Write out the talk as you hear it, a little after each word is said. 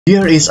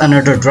Here is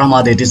another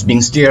drama that is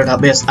being stirred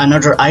up as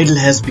another idol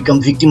has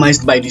become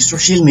victimized by the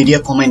social media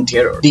comment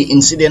terror. The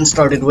incident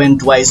started when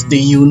Twice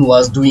Dahyun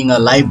was doing a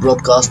live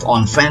broadcast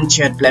on fan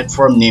chat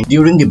platform name.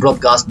 During the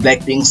broadcast,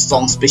 BLACKPINK's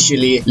song,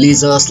 especially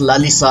Lisa's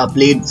Lalisa,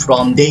 played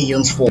from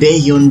Dahyun's phone.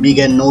 Dahyun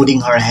began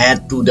nodding her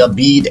head to the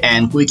beat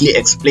and quickly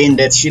explained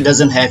that she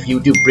doesn't have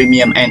YouTube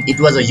Premium and it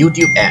was a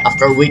YouTube ad.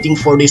 After waiting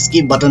for the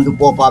skip button to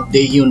pop up,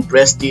 Dahyun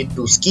pressed it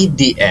to skip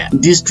the ad.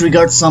 This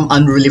triggered some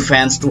unruly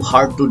fans to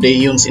heart to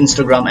Dahyun's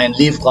Instagram and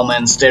leave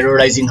comments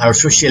terrorizing her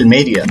social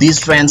media.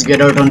 These fans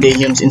gathered on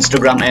Dahyun's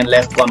Instagram and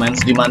left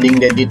comments demanding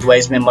that the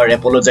Twice member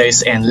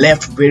apologize and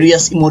left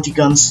various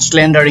emoticons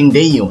slandering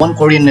Dahyun. One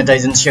Korean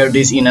netizen shared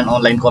this in an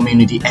online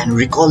community and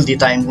recalled the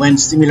time when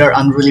similar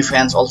unruly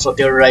fans also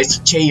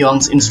terrorized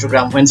Chaeyoung's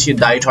Instagram when she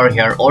dyed her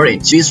hair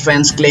orange. These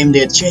fans claimed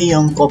that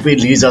Chaeyoung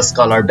copied Lisa's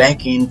color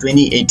back in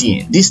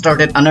 2018. This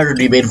started another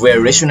debate where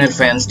rational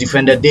fans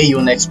defended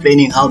Dahyun,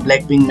 explaining how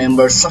BLACKPINK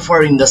members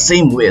suffer in the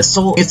same way,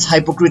 so it's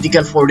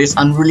hypocritical for these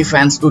unruly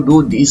fans to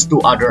do this to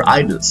other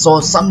idols. So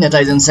some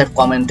netizens have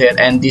commented,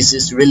 and this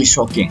is really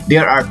shocking.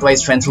 There are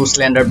Twice fans who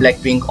slander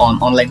BLACKPINK on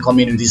online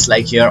communities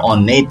like here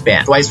on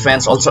NatePan. Twice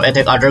fans also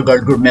attack other girl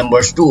group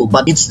members too,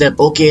 but it's that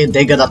okay,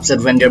 they get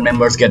upset when their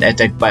members get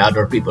attacked by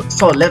other people.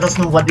 So let us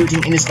know what you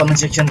think in this comment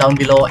section down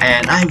below,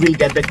 and I will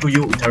get back to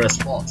you with a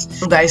response.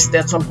 So guys,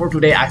 that's all for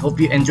today. I hope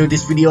you enjoyed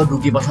this video.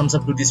 Do give a thumbs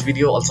up to this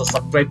video. Also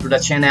subscribe to the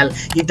channel,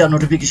 hit the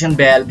notification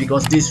bell,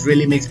 because this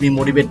really makes me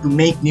motivated to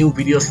make new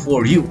videos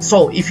for you.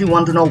 So if you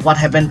want to know what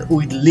happened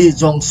with Lee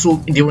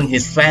Jong-suk during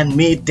his fan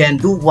meet, then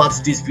do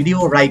watch this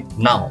video right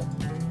now.